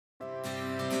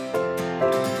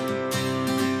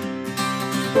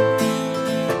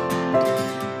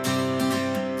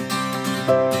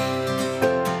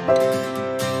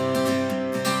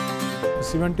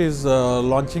government is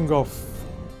launching of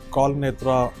Call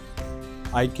Netra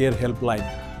Eye Care Helpline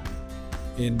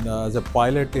as a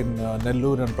pilot in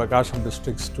Nellore and Prakasham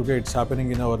districts. Today it's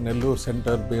happening in our Nellore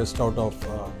center based out of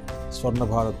Swarna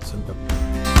Bharat Center.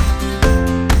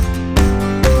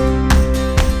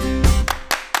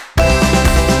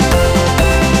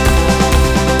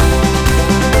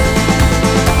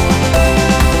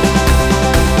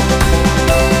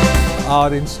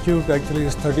 Our institute actually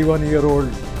is a 31-year-old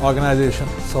organization,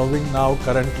 serving now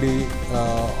currently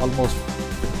almost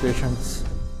patients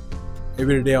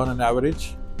every day on an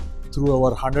average through our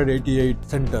 188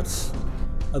 centers.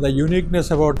 The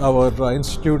uniqueness about our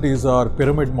institute is our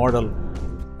pyramid model.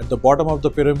 At the bottom of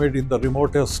the pyramid, in the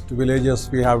remotest villages,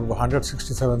 we have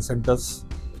 167 centers.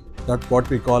 That's what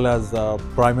we call as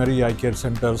primary eye care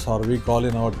centers, or we call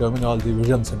in our terminology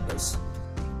vision centers.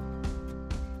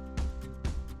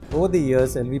 Over the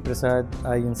years, LVPEI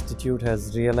Eye Institute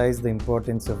has realized the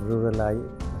importance of rural eye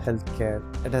health care.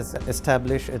 It has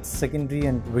established its secondary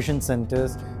and vision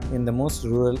centers in the most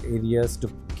rural areas to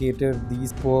cater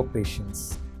these poor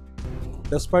patients.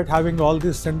 Despite having all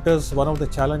these centers, one of the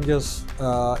challenges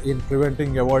in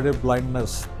preventing avoided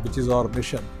blindness, which is our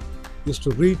mission, is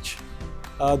to reach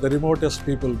the remotest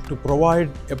people, to provide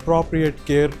appropriate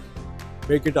care,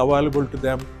 make it available to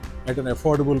them at an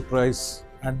affordable price,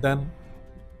 and then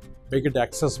make it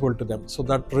accessible to them. So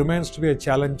that remains to be a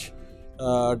challenge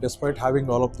despite having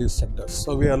all of these centers.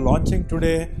 So we are launching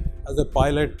today as a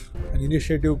pilot an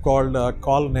initiative called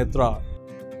Call Netra.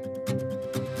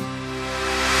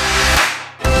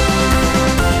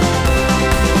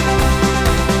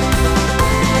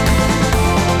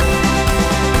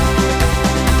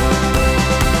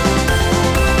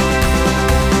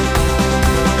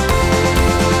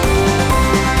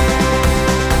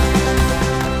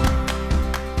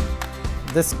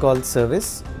 This call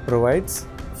service provides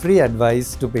free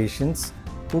advice to patients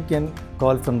who can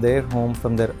call from their home,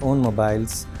 from their own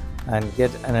mobiles, and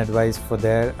get an advice for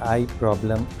their eye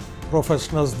problem.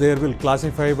 Professionals there will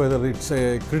classify whether it's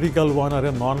a critical one or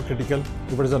a non-critical.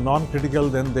 If it is a non-critical,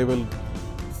 then they will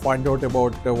find out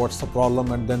about what's the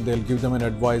problem, and then they'll give them an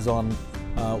advice on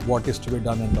what is to be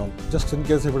done and all. Just in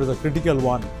case if it is a critical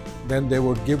one, then they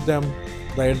would give them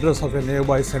the address of a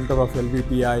nearby center of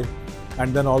LVPEI,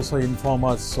 and then also inform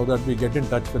us so that we get in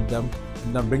touch with them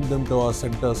and then bring them to our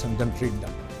centers and then treat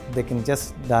them. They can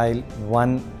just dial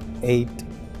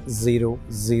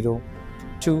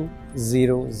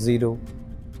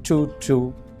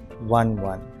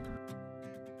 1-800-200-2211.